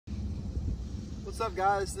What's up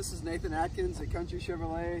guys, this is Nathan Atkins at Country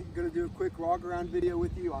Chevrolet. I'm going to do a quick walk around video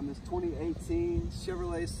with you on this 2018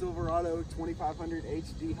 Chevrolet Silverado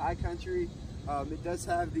 2500HD High Country. It does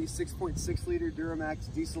have the 6.6 liter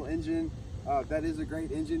Duramax diesel engine. That is a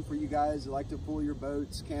great engine for you guys who like to pull your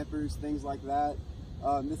boats, campers, things like that.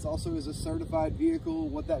 This also is a certified vehicle.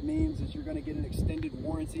 What that means is you're going to get an extended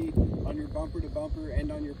warranty on your bumper to bumper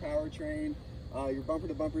and on your powertrain. Your bumper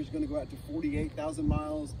to bumper is going to go out to 48,000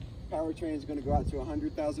 miles. Powertrain is going to go out to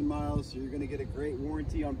 100,000 miles, so you're going to get a great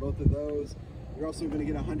warranty on both of those. You're also going to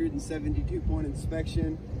get a 172-point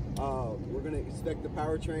inspection. We're going to inspect the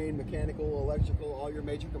powertrain, mechanical, electrical, all your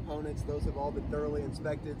major components. Those have all been thoroughly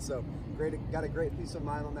inspected, so got a great peace of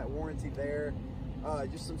mind on that warranty there.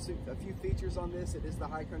 Just a few features on this. It is the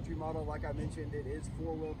High Country model. Like I mentioned, it is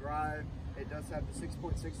four-wheel drive. It does have the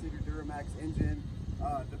 6.6 liter Duramax engine.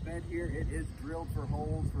 The bed here, it is drilled for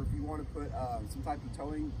holes for if you want to put some type of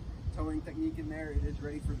towing technique in there. It is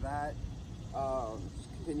ready for that. Just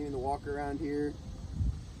continuing to walk around here.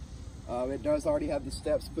 It does already have the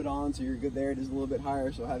steps put on, so you're good there. It is a little bit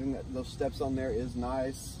higher, so having those steps on there is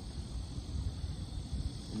nice.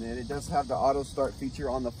 And then it does have the auto start feature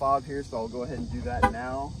on the fob here, so I'll go ahead and do that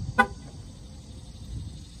now. Okay,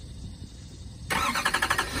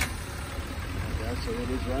 so it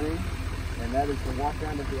is running. And that is the walk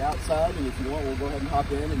around of the outside, and if you want, we'll go ahead and hop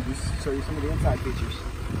in and just show you some of the inside features.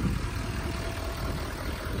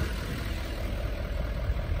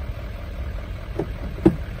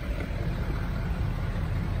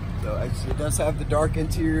 So it does have the dark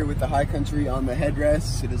interior with the High Country on the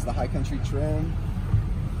headrest. It is the High Country trim.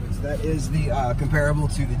 So that is the comparable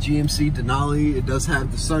to the GMC Denali. It does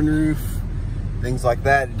have the sunroof, things like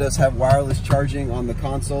that. It does have wireless charging on the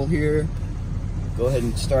console here. Go ahead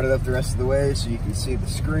and start it up the rest of the way so you can see the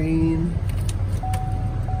screen.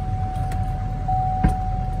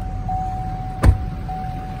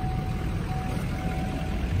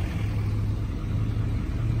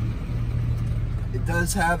 It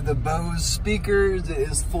does have the Bose speakers. It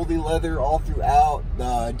is fully leather all throughout.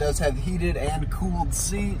 It does have heated and cooled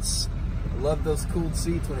seats. I love those cooled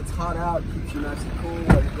seats when it's hot out. It keeps you nice and cool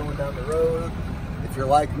while you're going down the road. If you're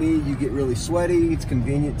like me, you get really sweaty. It's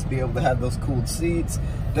convenient to be able to have those cooled seats.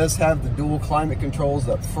 It does have the dual climate controls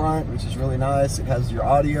up front, which is really nice. It has your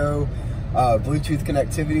audio, Bluetooth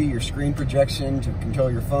connectivity, your screen projection to control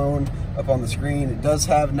your phone up on the screen. It does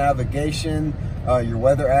have navigation, your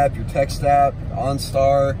weather app, your text app,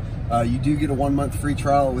 OnStar. You do get a 1-month free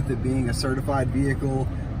trial with it being a certified vehicle.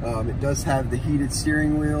 It does have the heated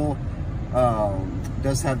steering wheel. It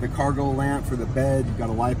does have the cargo lamp for the bed. You've got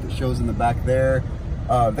a light that shows in the back there.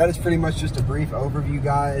 That is pretty much just a brief overview,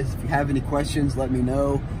 guys. If you have any questions, let me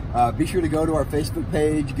know. Be sure to go to our Facebook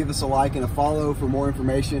page, give us a like and a follow for more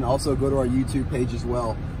information. Also go to our YouTube page as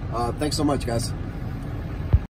well. Thanks so much, guys.